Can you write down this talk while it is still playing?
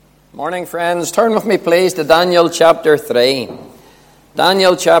Morning, friends. Turn with me, please, to Daniel chapter 3.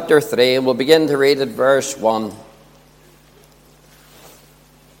 Daniel chapter 3, we'll begin to read at verse 1.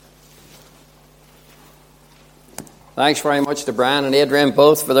 Thanks very much to Brian and Adrian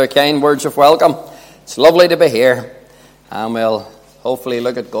both for their kind words of welcome. It's lovely to be here, and we'll hopefully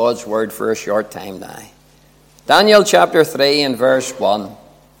look at God's word for a short time now. Daniel chapter 3 and verse 1.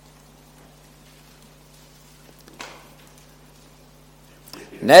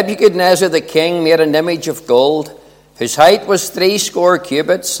 Nebuchadnezzar the king made an image of gold, whose height was 60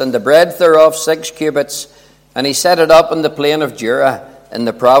 cubits, and the breadth thereof 6 cubits, and he set it up in the plain of Dura, in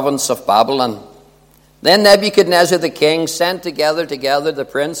the province of Babylon. Then Nebuchadnezzar the king sent together the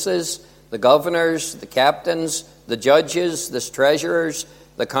princes, the governors, the captains, the judges, the treasurers,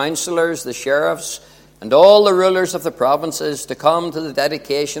 the counselors, the sheriffs, and all the rulers of the provinces to come to the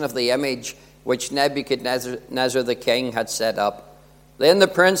dedication of the image which Nebuchadnezzar the king had set up. Then the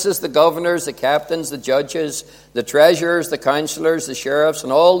princes, the governors, the captains, the judges, the treasurers, the counselors, the sheriffs,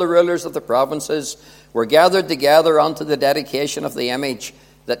 and all the rulers of the provinces were gathered together unto the dedication of the image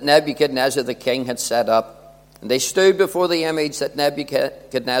that Nebuchadnezzar the king had set up. And they stood before the image that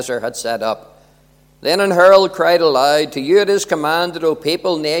Nebuchadnezzar had set up. Then an herald cried aloud, To you it is commanded, O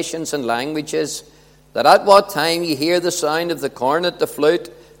people, nations, and languages, that at what time ye hear the sound of the cornet, the flute,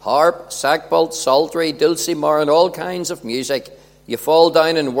 harp, sackbut, psaltery, dulcimer, and all kinds of music, you fall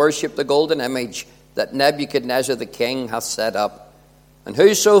down and worship the golden image that Nebuchadnezzar the king hath set up. And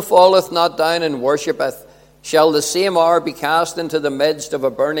whoso falleth not down and worshippeth, shall the same hour be cast into the midst of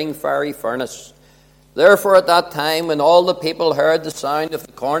a burning fiery furnace. Therefore at that time, when all the people heard the sound of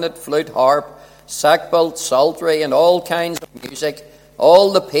the cornet, flute, harp, sackbut, psaltery, and all kinds of music,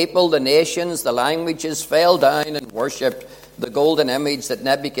 all the people, the nations, the languages fell down and worshipped the golden image that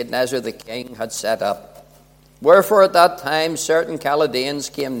Nebuchadnezzar the king had set up. Wherefore at that time certain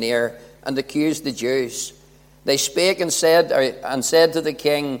Chaldeans came near and accused the Jews. They spake and said to the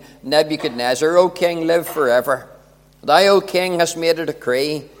king Nebuchadnezzar, O king, live forever. Thou, O king, hast made a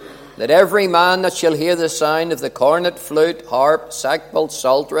decree that every man that shall hear the sound of the cornet, flute, harp, sackbut,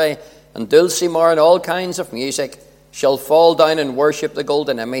 psaltery, and dulcimer, and all kinds of music, shall fall down and worship the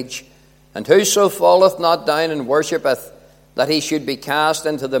golden image. And whoso falleth not down and worshippeth, that he should be cast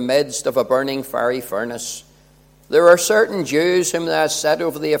into the midst of a burning fiery furnace. There are certain Jews whom thou hast set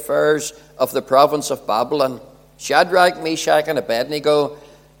over the affairs of the province of Babylon, Shadrach, Meshach, and Abednego.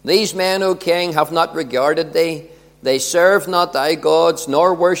 These men, O king, have not regarded thee. They serve not thy gods,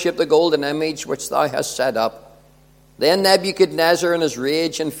 nor worship the golden image which thou hast set up. Then Nebuchadnezzar, in his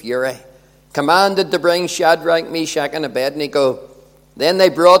rage and fury, commanded to bring Shadrach, Meshach, and Abednego. Then they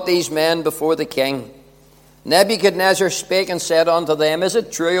brought these men before the king. Nebuchadnezzar spake and said unto them, Is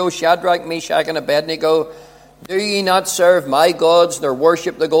it true, O Shadrach, Meshach, and Abednego, do ye not serve my gods, nor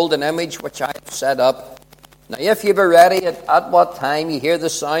worship the golden image which I have set up? Now if ye be ready, at what time ye hear the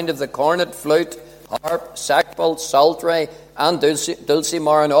sound of the cornet, flute, harp, sackbut, psaltery, and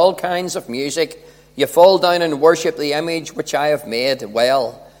dulcimer, and all kinds of music, ye fall down and worship the image which I have made,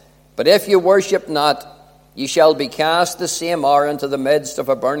 well. But if ye worship not, ye shall be cast the same hour into the midst of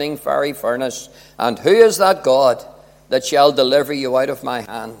a burning fiery furnace. And who is that God that shall deliver you out of my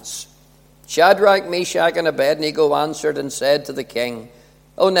hands? Shadrach, Meshach, and Abednego answered and said to the king,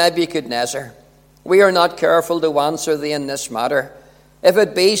 O Nebuchadnezzar, we are not careful to answer thee in this matter. If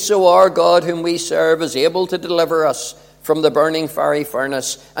it be so, our God whom we serve is able to deliver us from the burning fiery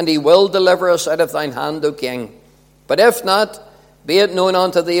furnace, and he will deliver us out of thine hand, O king. But if not, be it known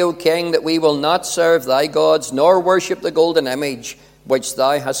unto thee, O king, that we will not serve thy gods, nor worship the golden image which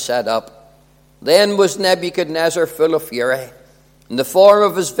thou hast set up. Then was Nebuchadnezzar full of fury, and the form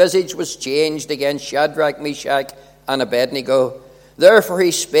of his visage was changed against Shadrach, Meshach, and Abednego. Therefore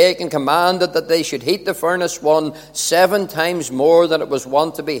he spake and commanded that they should heat the furnace 7 times more than it was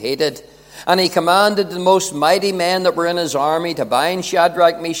wont to be heated. And he commanded the most mighty men that were in his army to bind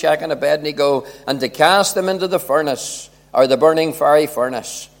Shadrach, Meshach, and Abednego, and to cast them into the furnace, or the burning fiery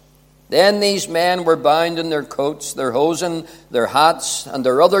furnace. Then these men were bound in their coats, their hosen, their hats, and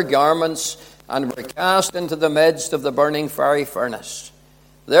their other garments, and were cast into the midst of the burning fiery furnace.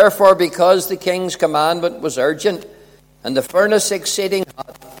 Therefore, because the king's commandment was urgent, and the furnace exceeding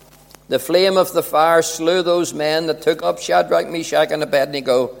hot, the flame of the fire slew those men that took up Shadrach, Meshach, and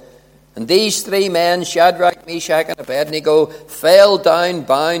Abednego. And these 3 men, Shadrach, Meshach, and Abednego, fell down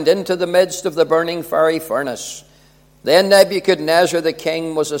bound into the midst of the burning fiery furnace. Then Nebuchadnezzar the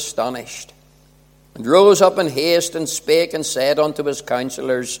king was astonished, and rose up in haste, and spake and said unto his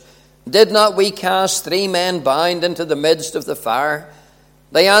counselors, Did not we cast 3 men bound into the midst of the fire?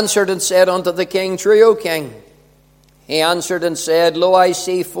 They answered and said unto the king, True, O king. He answered and said, Lo, I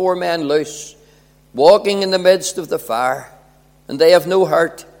see 4 men loose, walking in the midst of the fire, and they have no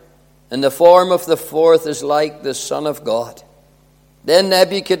hurt, and the form of the 4th is like the Son of God. Then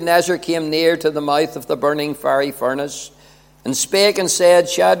Nebuchadnezzar came near to the mouth of the burning fiery furnace, and spake and said,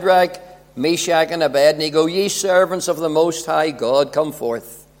 Shadrach, Meshach, and Abednego, ye servants of the Most High God, come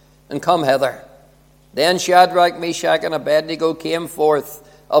forth, and come hither. Then Shadrach, Meshach, and Abednego came forth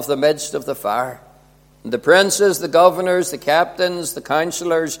of the midst of the fire. And the princes, the governors, the captains, the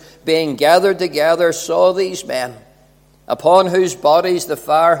counselors, being gathered together, saw these men, upon whose bodies the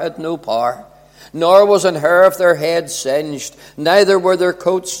fire had no power, nor was an hair of their heads singed, neither were their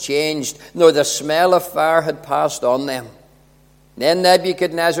coats changed, nor the smell of fire had passed on them. Then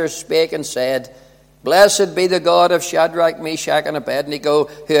Nebuchadnezzar spake and said, Blessed be the God of Shadrach, Meshach, and Abednego,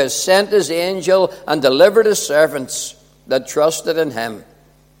 who has sent his angel and delivered his servants that trusted in him,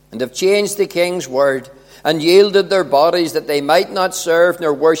 and have changed the king's word, and yielded their bodies that they might not serve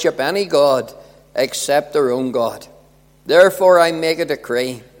nor worship any god except their own God. Therefore I make a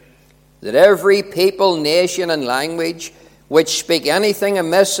decree that every people, nation, and language which speak anything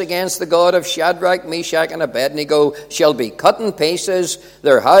amiss against the God of Shadrach, Meshach, and Abednego shall be cut in pieces,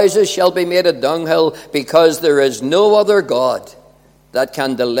 their houses shall be made a dunghill, because there is no other God that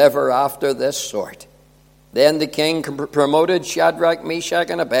can deliver after this sort. Then the king promoted Shadrach, Meshach,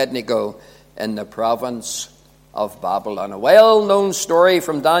 and Abednego in the province of Babylon. A well-known story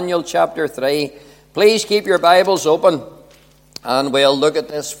from Daniel chapter 3. Please keep your Bibles open, and we'll look at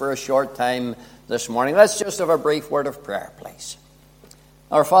this for a short time this morning. Let's just have a brief word of prayer, please.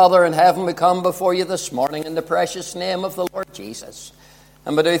 Our Father in heaven, we come before you this morning in the precious name of the Lord Jesus.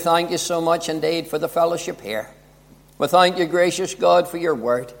 And we do thank you so much indeed for the fellowship here. We thank you, gracious God, for your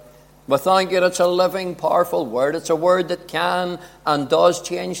word. We thank you that it's a living, powerful word. It's a word that can and does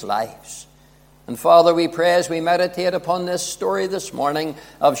change lives. And Father, we pray as we meditate upon this story this morning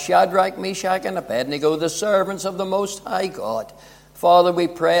of Shadrach, Meshach, and Abednego, the servants of the Most High God. Father, we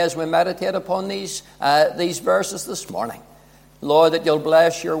pray as we meditate upon these verses this morning, Lord, that you'll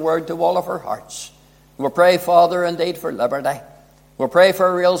bless your word to all of our hearts. We pray, Father, indeed for liberty. We pray for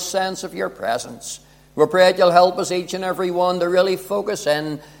a real sense of your presence. We pray that you'll help us each and every one to really focus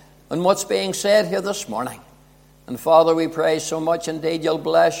in on what's being said here this morning. And Father, we pray so much indeed you'll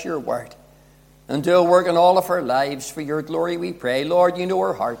bless your word and do a work in all of our lives for your glory, we pray. Lord, you know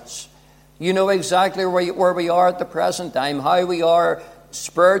our hearts. You know exactly where we are at the present time, how we are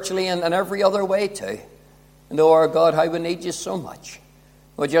spiritually and in every other way too. And oh, our God, how we need you so much.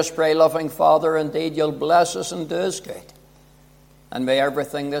 We just pray, loving Father, indeed you'll bless us and do us good. And may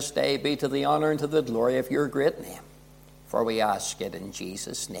everything this day be to the honor and to the glory of your great name. For we ask it in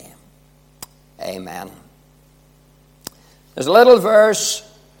Jesus' name. Amen. There's a little verse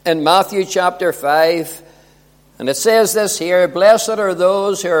in Matthew chapter 5, and it says this here, Blessed are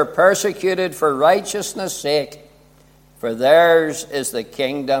those who are persecuted for righteousness' sake, for theirs is the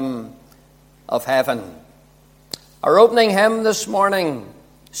kingdom of heaven. Our opening hymn this morning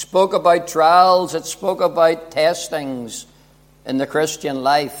spoke about trials, it spoke about testings in the Christian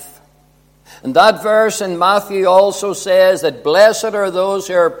life. And that verse in Matthew also says that blessed are those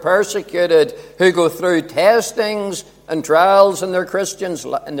who are persecuted, who go through testings and trials in their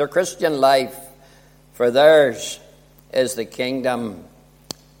Christian life, for theirs is the kingdom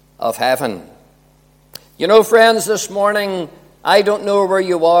of heaven. You know, friends, this morning, I don't know where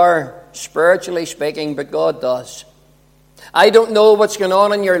you are, spiritually speaking, but God does. I don't know what's going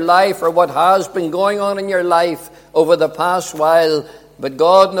on in your life or what has been going on in your life over the past while, but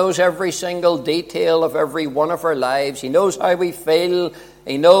God knows every single detail of every one of our lives. He knows how we feel.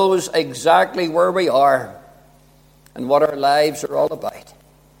 He knows exactly where we are and what our lives are all about.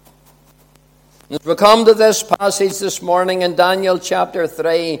 As we come to this passage this morning in Daniel chapter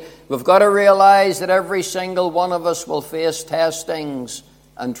 3, we've got to realize that every single one of us will face testings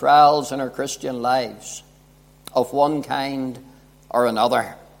and trials in our Christian lives of one kind or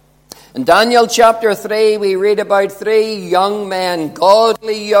another. In Daniel chapter 3, we read about 3 young men,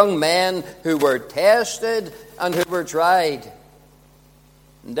 godly young men, who were tested and who were tried.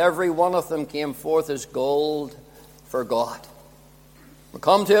 And every one of them came forth as gold for God. We'll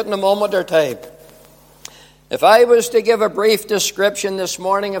come to it in a moment or two. If I was to give a brief description this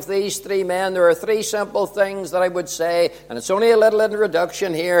morning of these 3 men, there are 3 simple things that I would say, and it's only a little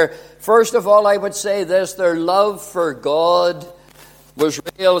introduction here. First of all, I would say this: their love for God was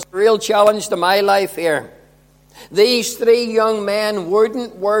real. It's a real challenge to my life here. These 3 young men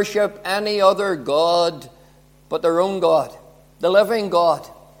wouldn't worship any other God but their own God, the living God,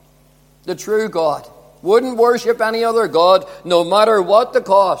 the true God. Wouldn't worship any other God, no matter what the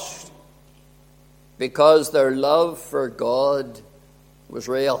cost, because their love for God was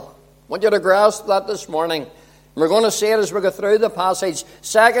real. I want you to grasp that this morning. We're going to see it as we go through the passage.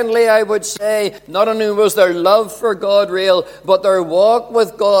 Secondly, I would say, not only was their love for God real, but their walk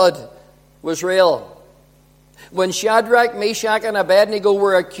with God was real. When Shadrach, Meshach, and Abednego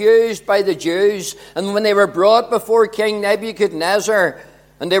were accused by the Jews, and when they were brought before King Nebuchadnezzar,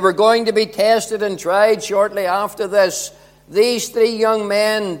 and they were going to be tested and tried shortly after this, these three young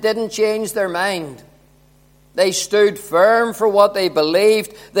men didn't change their mind. They stood firm for what they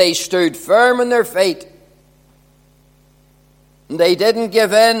believed. They stood firm in their faith. And they didn't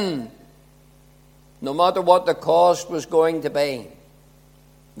give in, no matter what the cost was going to be.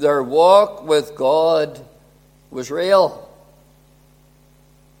 Their walk with God was real.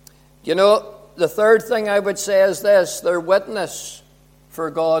 You know, the third thing I would say is this: their witness for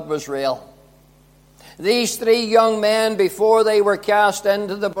God was real. These three young men, before they were cast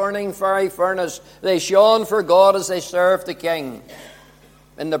into the burning fiery furnace, they shone for God as they served the king.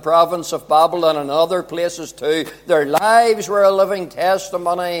 In the province of Babylon and other places too, their lives were a living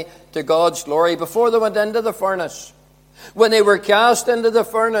testimony to God's glory before they went into the furnace. When they were cast into the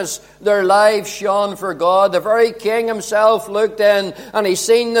furnace, their lives shone for God. The very king himself looked in, and he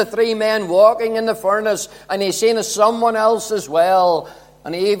seen the three men walking in the furnace, and he seen someone else as well.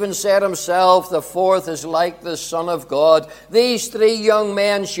 And he even said himself, the fourth is like the Son of God. These three young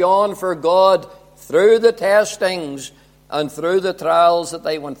men shone for God through the testings and through the trials that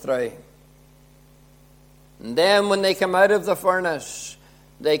they went through. And then when they came out of the furnace,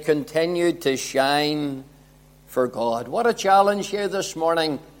 they continued to shine for God. What a challenge here this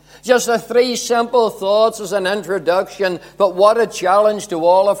morning. Just the three simple thoughts as an introduction, but what a challenge to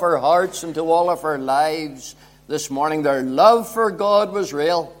all of our hearts and to all of our lives this morning. Their love for God was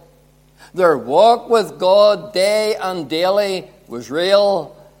real. Their walk with God day and daily was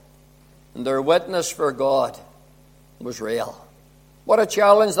real. And their witness for God was real. What a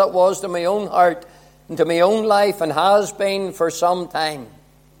challenge that was to my own heart and to my own life, and has been for some time.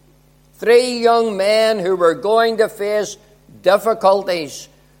 Three young men who were going to face difficulties.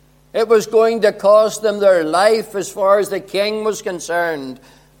 It was going to cost them their life as far as the king was concerned.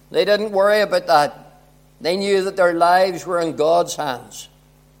 They didn't worry about that. They knew that their lives were in God's hands.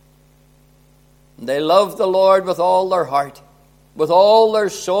 They loved the Lord with all their heart, with all their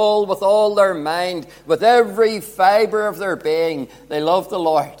soul, with all their mind, with every fiber of their being. They loved the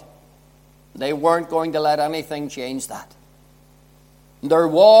Lord. They weren't going to let anything change that. Their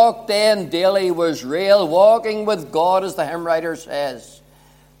walk then daily was real, walking with God, as the hymn writer says.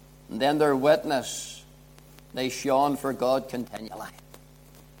 And then their witness, they shone for God continually.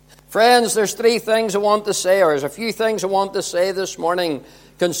 Friends, there's three things I want to say, or there's a few things I want to say this morning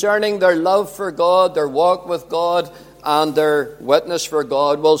concerning their love for God, their walk with God, and their witness for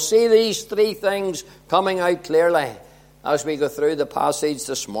God. We'll see these three things coming out clearly as we go through the passage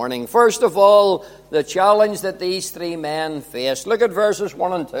this morning. First of all, the challenge that these three men faced. Look at verses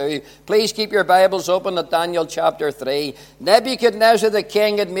 1 and 2. Please keep your Bibles open at Daniel chapter 3. Nebuchadnezzar the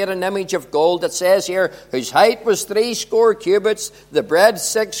king had made an image of gold, it says here, whose height was 80 cubits, the breadth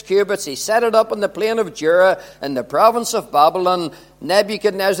 6 cubits. He set it up in the plain of Dura in the province of Babylon.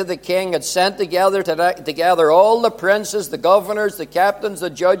 Nebuchadnezzar the king had sent together all the princes, the governors, the captains, the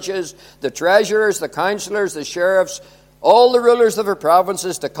judges, the treasurers, the counselors, the sheriffs, all the rulers of the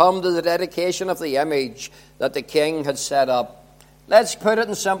provinces to come to the dedication of the image that the king had set up. Let's put it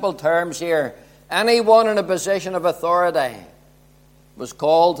in simple terms here. Anyone in a position of authority was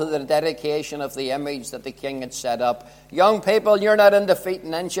called to the dedication of the image that the king had set up. Young people, you're not into feet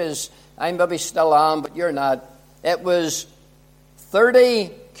and inches. I maybe still am, but you're not. It was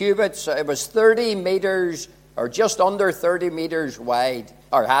 30 cubits. It was 30 meters, or just under 30 meters wide,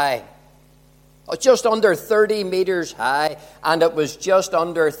 or high. Just under 30 meters high, and it was just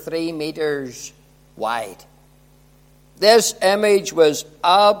under 3 meters wide. This image was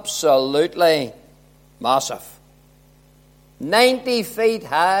absolutely massive. 90 feet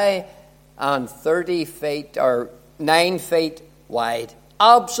high and 30 feet, or 9 feet wide.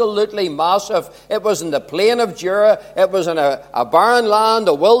 Absolutely massive. It was in the plain of Dura. It was in a barren land,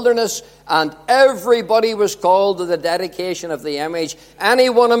 a wilderness, and everybody was called to the dedication of the image.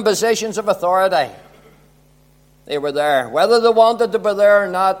 Anyone in positions of authority, they were there. Whether they wanted to be there or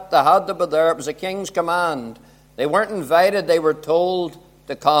not, they had to be there. It was a king's command. They weren't invited, they were told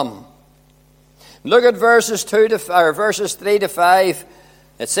to come. Look at verses 3 to 5.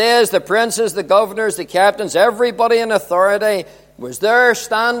 It says the princes, the governors, the captains, everybody in authority was there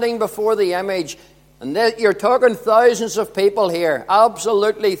standing before the image. And you're talking thousands of people here.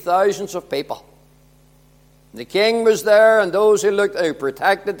 Absolutely thousands of people. The king was there, and those who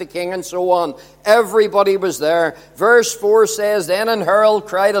protected the king and so on. Everybody was there. Verse 4 says, Then an herald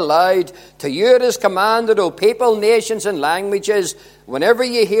cried aloud, To you it is commanded, O people, nations, and languages, whenever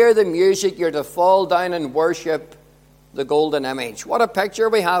you hear the music, you're to fall down and worship the golden image. What a picture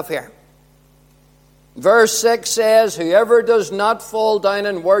we have here. Verse 6 says, Whoever does not fall down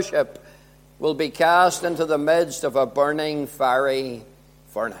and worship will be cast into the midst of a burning fiery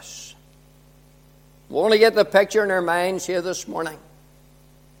furnace. We want to get the picture in our minds here this morning.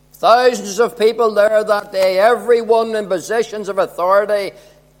 Thousands of people there that day, everyone in positions of authority,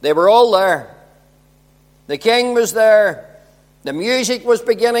 they were all there. The king was there. The music was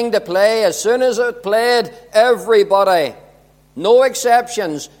beginning to play. As soon as it played, everybody, no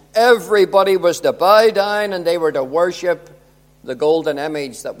exceptions, everybody was to bow down and they were to worship the golden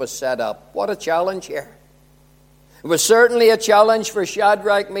image that was set up. What a challenge here. It was certainly a challenge for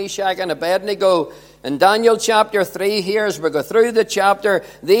Shadrach, Meshach, and Abednego. In Daniel chapter 3 here, as we go through the chapter,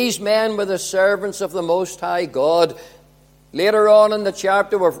 these men were the servants of the Most High God. Later on in the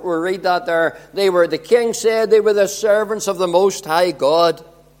chapter, we'll read that there. The king said they were the servants of the Most High God.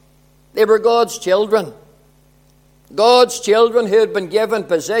 They were God's children. God's children who had been given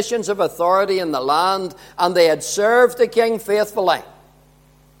positions of authority in the land, and they had served the king faithfully.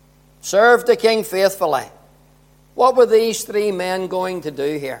 Served the king faithfully. What were these three men going to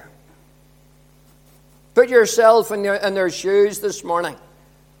do here? Put yourself in their shoes this morning.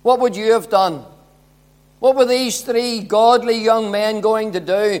 What would you have done? What were these three godly young men going to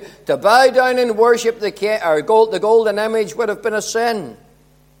do? To bow down and worship the golden image would have been a sin.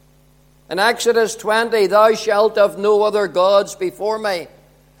 In Exodus 20, Thou shalt have no other gods before me.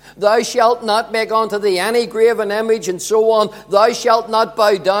 Thou shalt not make unto thee any graven image, and so on. Thou shalt not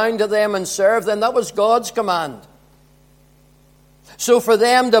bow down to them and serve them. That was God's command. So for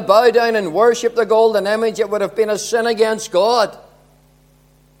them to bow down and worship the golden image, it would have been a sin against God.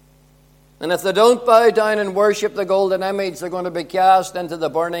 And if they don't bow down and worship the golden image, they're going to be cast into the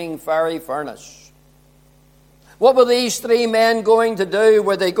burning fiery furnace. What were these three men going to do?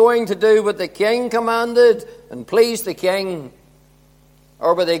 Were they going to do what the king commanded and please the king?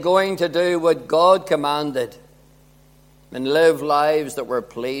 Or were they going to do what God commanded and live lives that were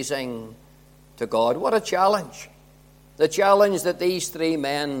pleasing to God? What a challenge. The challenge that these three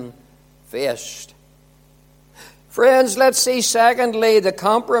men faced. Friends, let's see secondly the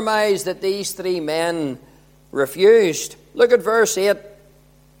compromise that these three men refused. Look at verse 8.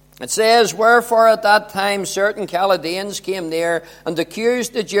 It says, Wherefore at that time certain Chaldeans came near and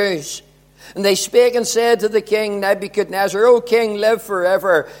accused the Jews. And they spake and said to the king Nebuchadnezzar, O king, live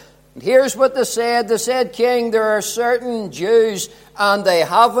forever. And here's what they said. They said, King, there are certain Jews and they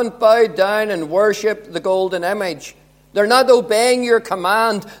haven't bowed down and worshipped the golden image. They're not obeying your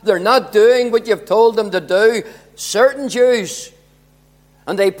command. They're not doing what you've told them to do. Certain Jews.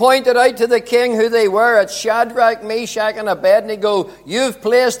 And they pointed out to the king who they were. It's Shadrach, Meshach, and Abednego. You've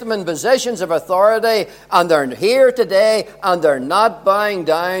placed them in positions of authority, and they're here today, and they're not bowing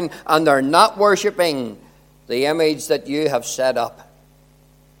down, and they're not worshipping the image that you have set up.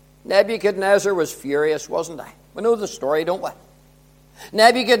 Nebuchadnezzar was furious, wasn't he? We know the story, don't we?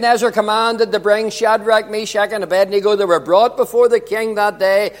 Nebuchadnezzar commanded to bring Shadrach, Meshach, and Abednego. They were brought before the king that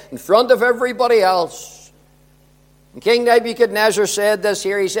day in front of everybody else. And King Nebuchadnezzar said this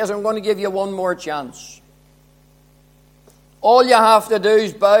here. He says, I'm going to give you one more chance. All you have to do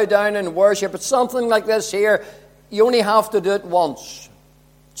is bow down and worship. It's something like this here. You only have to do it once.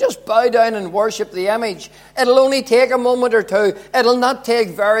 Just bow down and worship the image. It'll only take a moment or two. It'll not take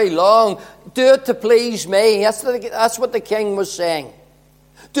very long. Do it to please me. That's what the king was saying.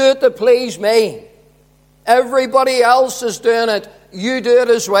 Do it to please me. Everybody else is doing it. You do it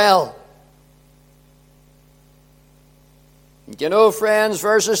as well. You know, friends,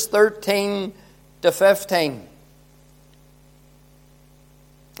 verses 13 to 15.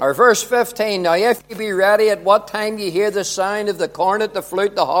 Or verse 15. Now if ye be ready, at what time ye hear the sound of the cornet, the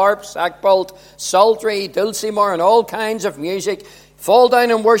flute, the harp, sackbut, psaltery, dulcimer, and all kinds of music, fall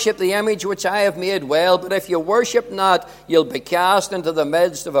down and worship the image which I have made well. But if you worship not, you'll be cast into the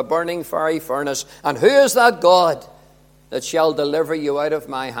midst of a burning fiery furnace. And who is that God that shall deliver you out of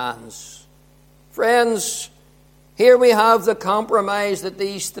my hands? Friends, here we have the compromise that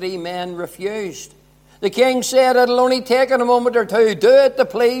these three men refused. The king said, it'll only take a moment or two. Do it to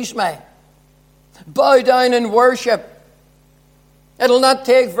please me. Bow down and worship. It'll not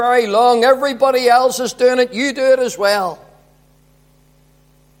take very long. Everybody else is doing it. You do it as well.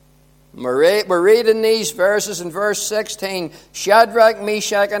 We're reading these verses in verse 16. Shadrach,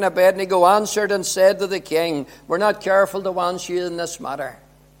 Meshach, and Abednego answered and said to the king, we're not careful to answer you in this matter.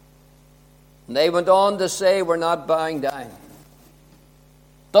 And they went on to say, we're not bowing down.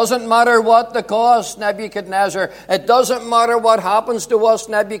 Doesn't matter what the cost, Nebuchadnezzar. It doesn't matter what happens to us,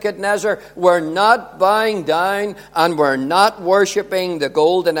 Nebuchadnezzar. We're not bowing down, and we're not worshipping the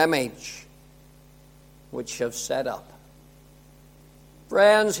golden image which you've set up.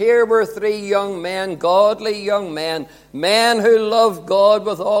 Friends, here were three young men, godly young men, men who loved God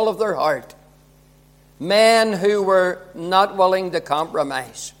with all of their heart, men who were not willing to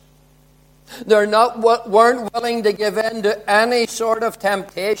compromise. Weren't willing to give in to any sort of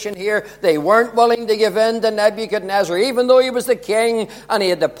temptation here. They weren't willing to give in to Nebuchadnezzar, even though he was the king and he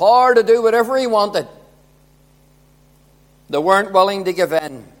had the power to do whatever he wanted. They weren't willing to give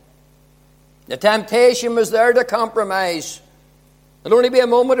in. The temptation was there to compromise. It'll only be a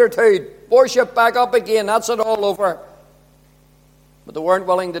moment or two. Worship back up again. That's it, all over. But they weren't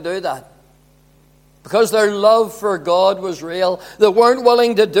willing to do that. Because their love for God was real. They weren't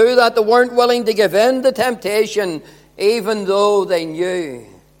willing to do that. They weren't willing to give in to temptation, even though they knew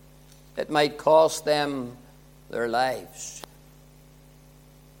it might cost them their lives.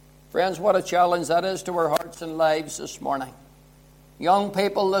 Friends, what a challenge that is to our hearts and lives this morning. Young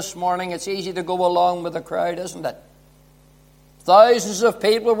people this morning, it's easy to go along with the crowd, isn't it? Thousands of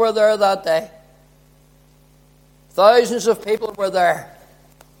people were there that day. Thousands of people were there.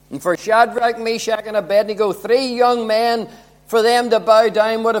 And for Shadrach, Meshach, and Abednego, three young men, for them to bow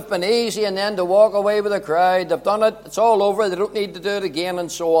down would have been easy, and then to walk away with the crowd. They've done it. It's all over. They don't need to do it again,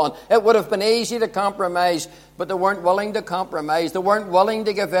 and so on. It would have been easy to compromise, but they weren't willing to compromise. They weren't willing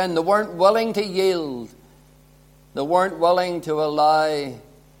to give in. They weren't willing to yield. They weren't willing to allow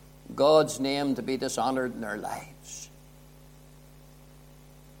God's name to be dishonored in their lives.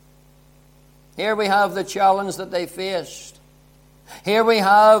 Here we have the challenge that they faced. Here we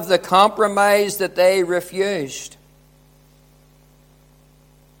have the compromise that they refused.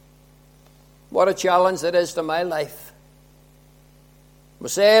 What a challenge that is to my life. We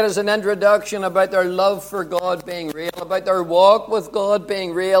say it as an introduction about their love for God being real, about their walk with God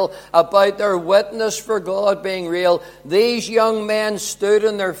being real, about their witness for God being real. These young men stood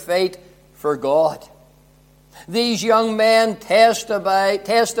on their feet for God. These young men testified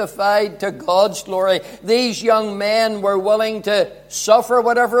to God's glory. These young men were willing to suffer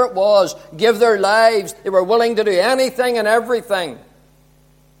whatever it was, give their lives. They were willing to do anything and everything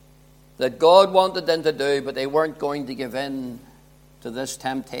that God wanted them to do, but they weren't going to give in to this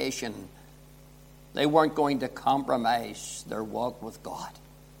temptation. They weren't going to compromise their walk with God.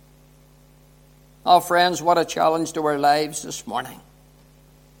 Oh, friends, what a challenge to our lives this morning.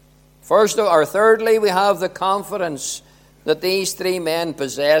 Thirdly, we have the confidence that these three men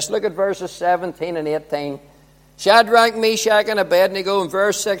possessed. Look at verses 17 and 18. Shadrach, Meshach, and Abednego in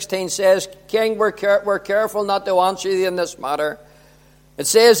verse 16 says, King, we're careful not to answer you in this matter. It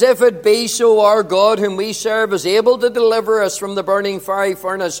says, if it be so, our God whom we serve is able to deliver us from the burning fiery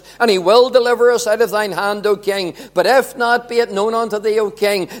furnace, and he will deliver us out of thine hand, O king. But if not, be it known unto thee, O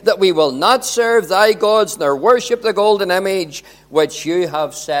king, that we will not serve thy gods, nor worship the golden image which you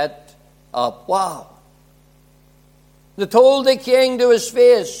have set up. Wow. They told the king to his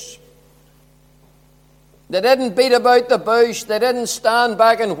face. They didn't beat about the bush. They didn't stand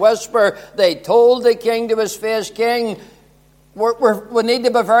back and whisper. They told the king to his face, King, we need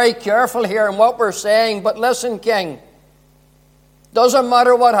to be very careful here in what we're saying. But listen, King, doesn't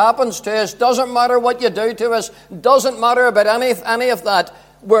matter what happens to us. Doesn't matter what you do to us. Doesn't matter about any of that.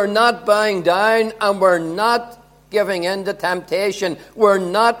 We're not bowing down, and we're not giving in to temptation. We're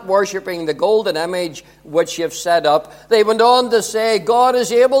not worshipping the golden image which you've set up. They went on to say, God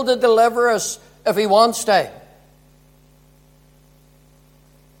is able to deliver us if he wants to.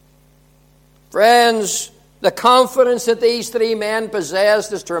 Friends, the confidence that these three men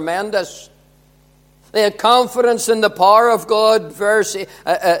possessed is tremendous. They had confidence in the power of God.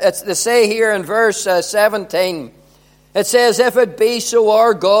 They say here in verse 17, it says, if it be so,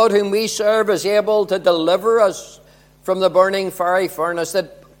 our God whom we serve is able to deliver us from the burning fiery furnace.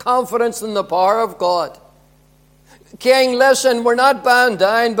 That confidence in the power of God. King, listen, we're not bound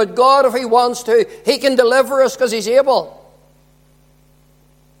down, but God, if he wants to, he can deliver us because he's able.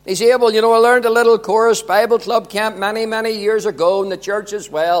 He's able. You know, I learned a little chorus Bible club camp many, many years ago in the church as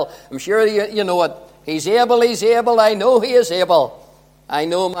well. I'm sure you know it. He's able, he's able. I know he is able. I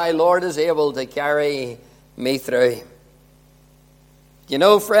know my Lord is able to carry me through. You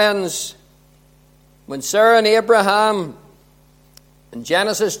know, friends, when Sarah and Abraham in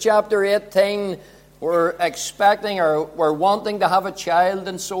Genesis chapter 18 were expecting or were wanting to have a child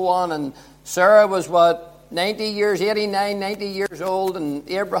and so on, and Sarah was 90 years old, and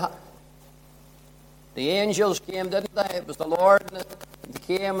Abraham, the angels came, didn't they? It was the Lord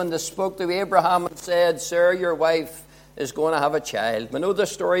They came and they spoke to Abraham and said, "Sir, your wife is going to have a child." We know the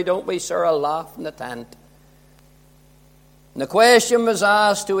story, don't we? Sarah laughed in the tent. And the question was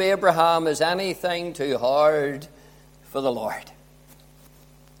asked to Abraham, is anything too hard for the Lord?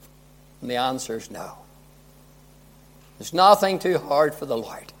 And the answer is no. There's nothing too hard for the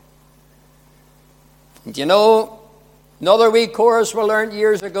Lord. And you know, another wee chorus we learned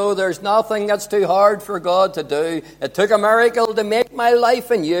years ago, there's nothing that's too hard for God to do. It took a miracle to make my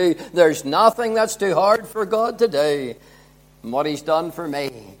life anew. There's nothing that's too hard for God to do. And what He's done for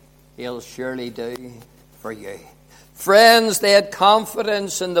me, He'll surely do for you. Friends, they had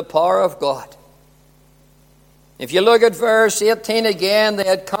confidence in the power of God. If you look at verse 18 again, they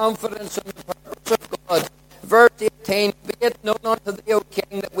had confidence in the purpose of God. Verse 18, "Be it known unto thee, O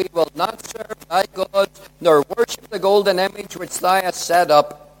king, that we will not serve thy gods, nor worship the golden image which thou hast set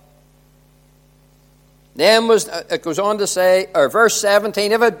up." Then it goes on to say, or verse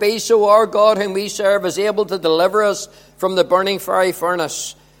 17, "If it be so, our God whom we serve is able to deliver us from the burning fiery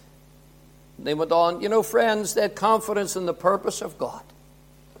furnace." They went on, you know, friends, they had confidence in the purpose of God.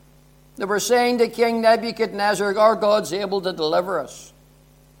 They were saying to King Nebuchadnezzar, our God's able to deliver us.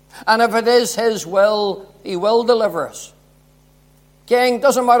 And if it is His will, He will deliver us. King,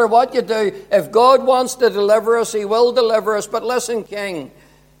 doesn't matter what you do. If God wants to deliver us, He will deliver us. But listen, King,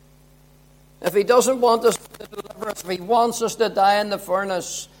 if He doesn't want us to deliver us, if He wants us to die in the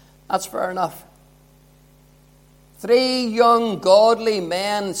furnace, that's fair enough. 3 young godly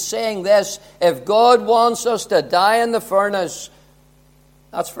men saying this, if God wants us to die in the furnace,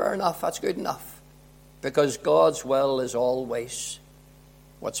 that's fair enough, that's good enough. Because God's will is always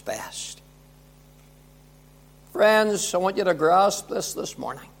what's best. Friends, I want you to grasp this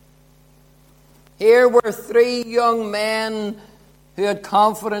morning. Here were 3 young men who had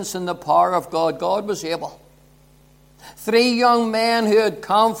confidence in the power of God. God was able. 3 young men who had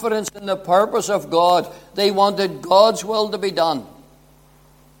confidence in the purpose of God. They wanted God's will to be done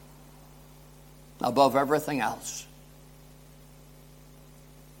above everything else.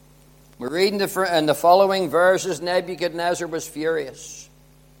 We're reading in the following verses, Nebuchadnezzar was furious.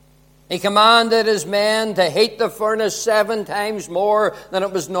 He commanded his men to heat the furnace 7 times more than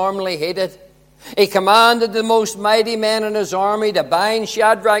it was normally heated. He commanded the most mighty men in his army to bind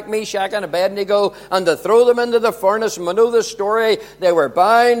Shadrach, Meshach, and Abednego and to throw them into the furnace. And we know the story. They were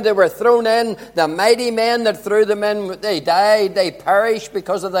bound, they were thrown in. The mighty men that threw them in, they died, they perished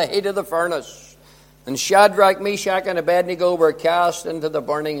because of the heat of the furnace. And Shadrach, Meshach, and Abednego were cast into the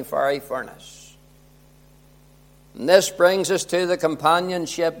burning fiery furnace. And this brings us to the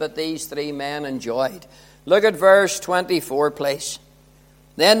companionship that these 3 men enjoyed. Look at verse 24, please.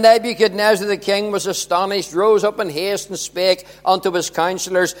 Then Nebuchadnezzar the king was astonished, rose up in haste, and spake unto his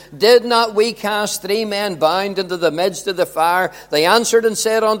counselors, Did not we cast 3 men bound into the midst of the fire? They answered and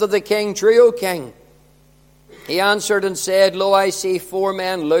said unto the king, True, O king. He answered and said, Lo, I see 4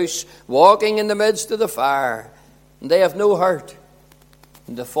 men loose, walking in the midst of the fire, and they have no hurt.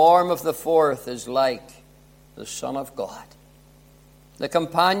 And the form of the 4th is like the Son of God. The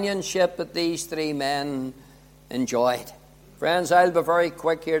companionship that these 3 men enjoyed. Friends, I'll be very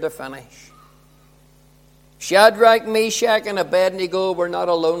quick here to finish. Shadrach, Meshach, and Abednego were not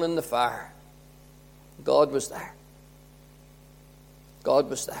alone in the fire. God was there. God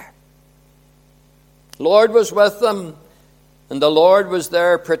was there. Lord was with them, and the Lord was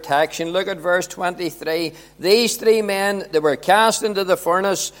their protection. Look at verse 23. These 3 men, they were cast into the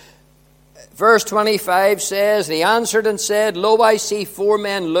furnace. Verse 25 says, He answered and said, Lo, I see 4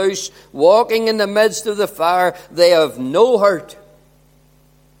 men loose, walking in the midst of the fire. They have no hurt.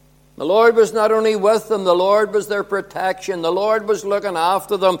 The Lord was not only with them, the Lord was their protection. The Lord was looking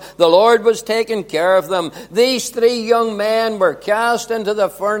after them. The Lord was taking care of them. These 3 young men were cast into the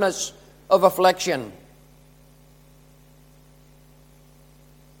furnace of affliction.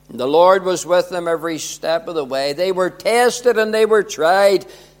 The Lord was with them every step of the way. They were tested and they were tried.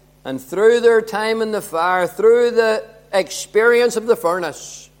 And through their time in the fire, through the experience of the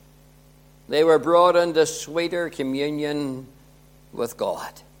furnace, they were brought into sweeter communion with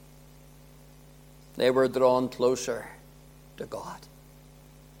God. They were drawn closer to God.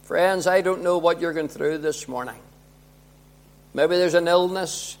 Friends, I don't know what you're going through this morning. Maybe there's an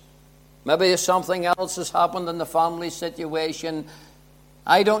illness. Maybe something else has happened in the family situation.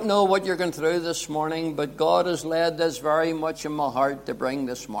 I don't know what you're going through this morning, but God has led this very much in my heart to bring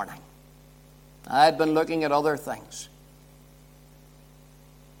this morning. I had been looking at other things.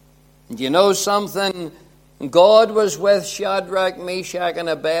 And you know something? God was with Shadrach, Meshach, and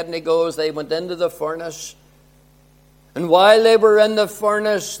Abednego as they went into the furnace. And while they were in the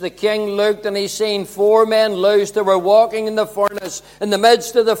furnace, the king looked and he seen 4 men loose. They were walking in the furnace, in the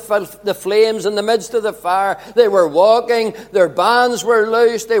midst of the flames, in the midst of the fire. They were walking, their bands were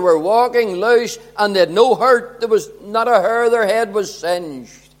loose, they were walking loose, and they had no hurt. There was not a hair of their head was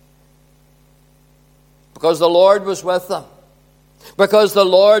singed. Because the Lord was with them. Because the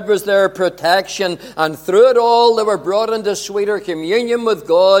Lord was their protection. And through it all they were brought into sweeter communion with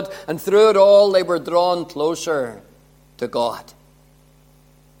God. And through it all they were drawn closer to God.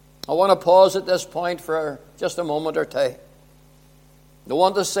 I want to pause at this point for just a moment or two. I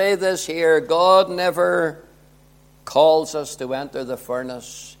want to say this here. God never calls us to enter the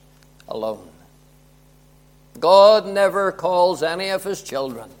furnace alone. God never calls any of His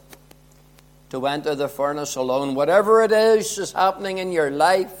children to enter the furnace alone. Whatever it is happening in your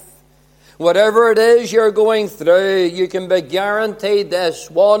life, whatever it is you're going through, you can be guaranteed this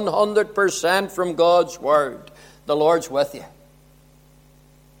 100% from God's Word. The Lord's with you.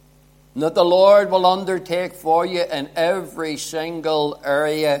 And that the Lord will undertake for you in every single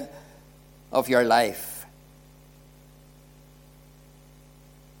area of your life.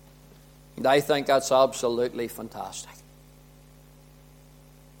 And I think that's absolutely fantastic.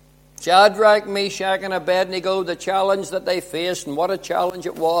 Shadrach, Meshach, and Abednego, the challenge that they faced, and what a challenge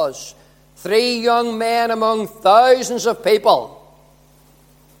it was. 3 young men among thousands of people.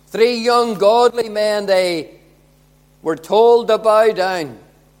 3 young godly men, they were told to bow down.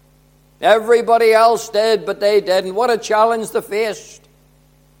 Everybody else did, but they didn't. What a challenge they faced.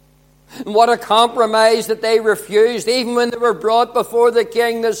 And what a compromise that they refused. Even when they were brought before the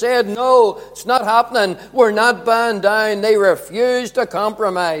king, they said, no, it's not happening. We're not bowing down. They refused to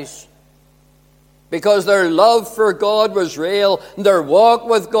compromise. Because their love for God was real, and their walk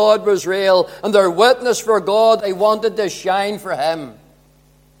with God was real, and their witness for God, they wanted to shine for Him.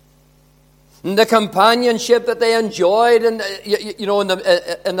 And the companionship that they enjoyed in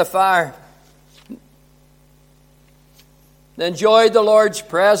the fire. They enjoyed the Lord's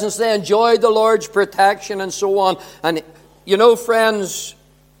presence. They enjoyed the Lord's protection and so on. And friends,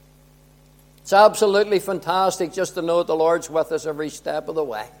 it's absolutely fantastic just to know that the Lord's with us every step of the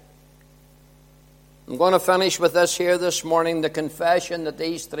way. I'm going to finish with this here this morning, the confession that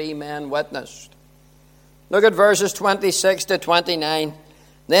these 3 men witnessed. Look at verses 26 to 29.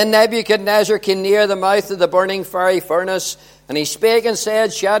 Then Nebuchadnezzar came near the mouth of the burning fiery furnace, and he spake and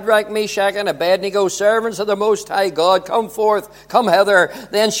said, Shadrach, Meshach, and Abednego, servants of the Most High God, come forth, come hither.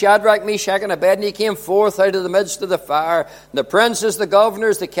 Then Shadrach, Meshach, and Abednego came forth out of the midst of the fire. The princes, the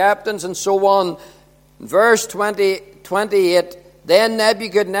governors, the captains, and so on. Verse 28, Then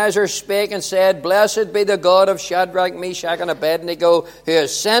Nebuchadnezzar spake and said, Blessed be the God of Shadrach, Meshach, and Abednego, who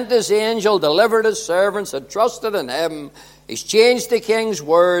has sent His angel, delivered His servants, and trusted in Him. He's changed the king's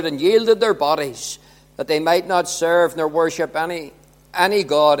word and yielded their bodies, that they might not serve nor worship any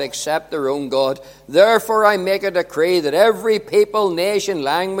god except their own God. Therefore I make a decree that every people, nation,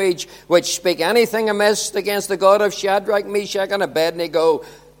 language, which speak anything amiss against the God of Shadrach, Meshach, and Abednego,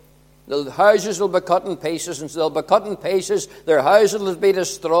 the houses will be cut in pieces, and they'll be cut in pieces, their houses will be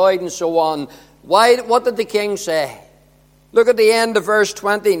destroyed, and so on. Why? What did the king say? Look at the end of verse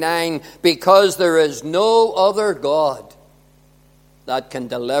 29. Because there is no other God that can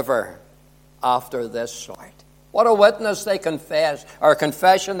deliver after this sort. What a witness they confessed, or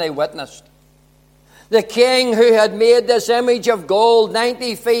confession they witnessed. The king who had made this image of gold,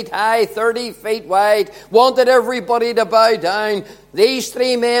 90 feet high, 30 feet wide, wanted everybody to bow down. These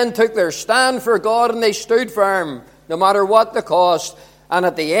 3 men took their stand for God and they stood firm, no matter what the cost. And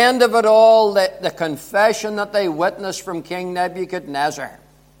at the end of it all, the confession that they witnessed from King Nebuchadnezzar.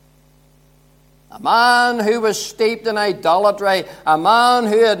 A man who was steeped in idolatry, a man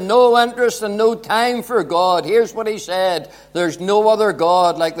who had no interest and no time for God. Here's what he said: There's no other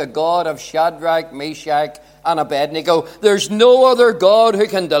God like the God of Shadrach, Meshach, and Abednego. There's no other God who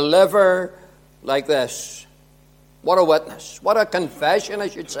can deliver like this. What a witness. What a confession, I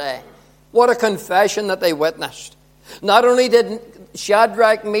should say. What a confession that they witnessed. Not only did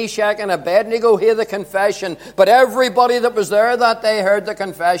Shadrach, Meshach, and Abednego hear the confession, but everybody that was there that day heard the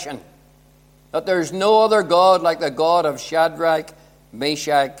confession. That there's no other God like the God of Shadrach,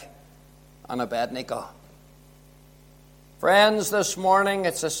 Meshach, and Abednego. Friends, this morning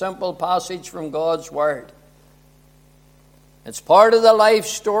it's a simple passage from God's Word. It's part of the life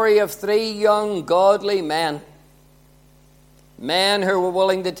story of 3 young godly men. Men who were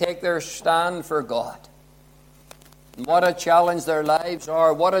willing to take their stand for God. And what a challenge their lives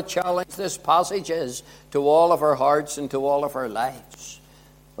are. What a challenge this passage is to all of our hearts and to all of our lives.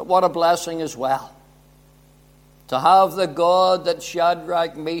 But what a blessing as well. To have the God that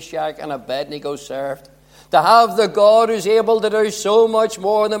Shadrach, Meshach, and Abednego served. To have the God who's able to do so much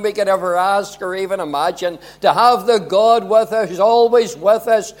more than we could ever ask or even imagine. To have the God with us,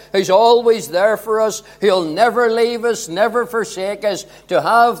 who's always there for us, who'll never leave us, never forsake us. To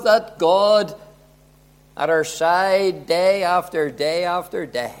have that God at our side day after day after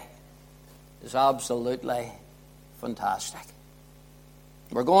day is absolutely fantastic.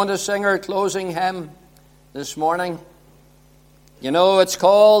 We're going to sing our closing hymn this morning. You know, it's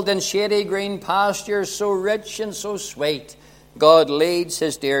called "In Shady Green Pastures, So Rich and So Sweet, God Leads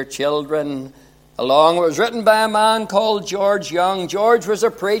His Dear Children Along." It was written by a man called George Young. George was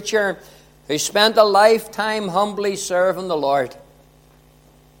a preacher who spent a lifetime humbly serving the Lord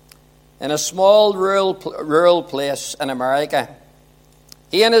in a small rural place in America.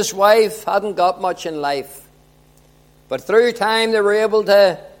 He and his wife hadn't got much in life, but through time they were able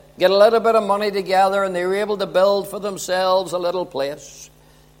to get a little bit of money together, and they were able to build for themselves a little place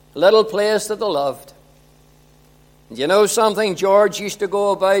that they loved. And you know something? George used to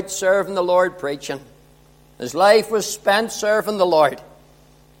go about serving the Lord, preaching. His life was spent serving the Lord,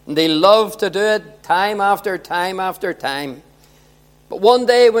 and he loved to do it time after time after time. But one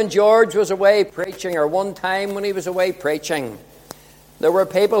day when George was away preaching, or one time when he was away preaching, there were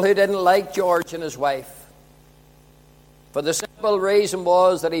people who didn't like George and his wife. For the simple reason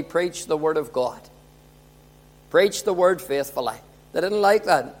was that he preached the Word of God. Preached the Word faithfully. They didn't like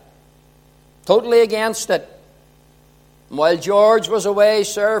that. Totally against it. And while George was away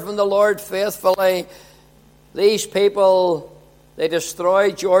serving the Lord faithfully, these people, they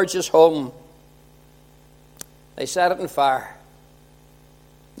destroyed George's home. They set it on fire.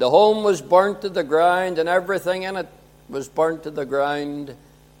 The home was burnt to the ground, and everything in it was burnt to the ground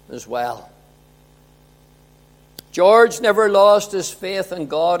as well. George never lost his faith in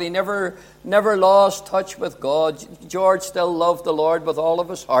God. He never lost touch with God. George still loved the Lord with all of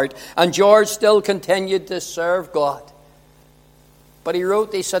his heart. And George still continued to serve God. But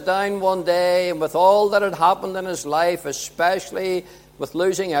he sat down one day, and with all that had happened in his life, especially with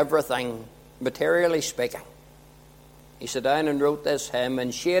losing everything, materially speaking, he sat down and wrote this hymn: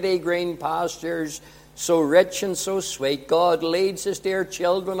 "In shady green pastures, so rich and so sweet, God leads His dear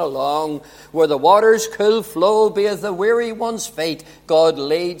children along. Where the waters cool flow beneath the weary one's feet, God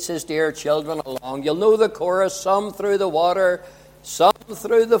leads His dear children along." You'll know the chorus: some through the water, some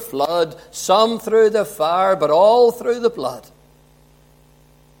through the flood, some through the fire, but all through the blood.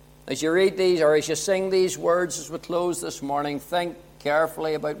 As you read these, or as you sing these words as we close this morning, think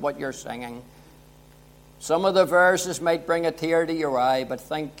carefully about what you're singing. Some of the verses might bring a tear to your eye, but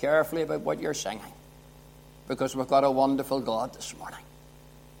think carefully about what you're singing. Because we've got a wonderful God this morning.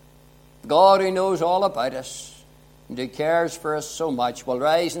 God who knows all about us and who cares for us so much. Will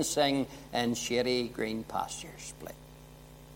rise and sing "In Shady Green Pastures," please.